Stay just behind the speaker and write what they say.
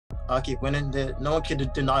I'll keep winning. No one can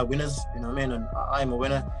deny winners, you know what I mean? And I am a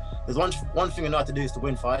winner. There's one thing I know how to do is to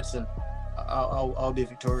win fights, and I'll be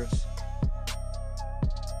victorious.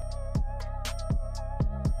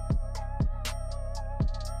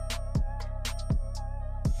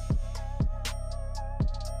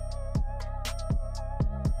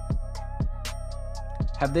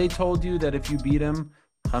 Have they told you that if you beat him,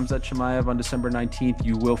 Khamzat Chimaev, on December 19th,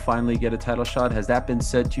 you will finally get a title shot? Has that been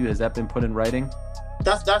said to you? Has that been put in writing?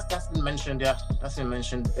 That's been mentioned, yeah. That's been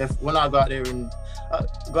mentioned. When I go out there and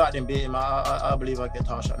beat him, I believe I get a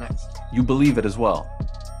title shot next. You believe it as well?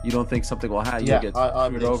 You don't think something will happen? Yeah, You'll get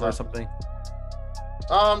screwed over or something?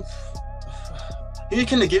 Who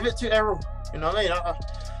can they give it to, Errol? You know what I mean?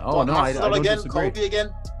 I don't disagree. Kobe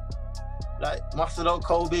again. Like Masvidal,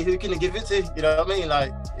 Kobe, who can they give it to? You know what I mean?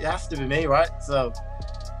 Like, it has to be me, right? So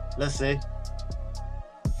let's see.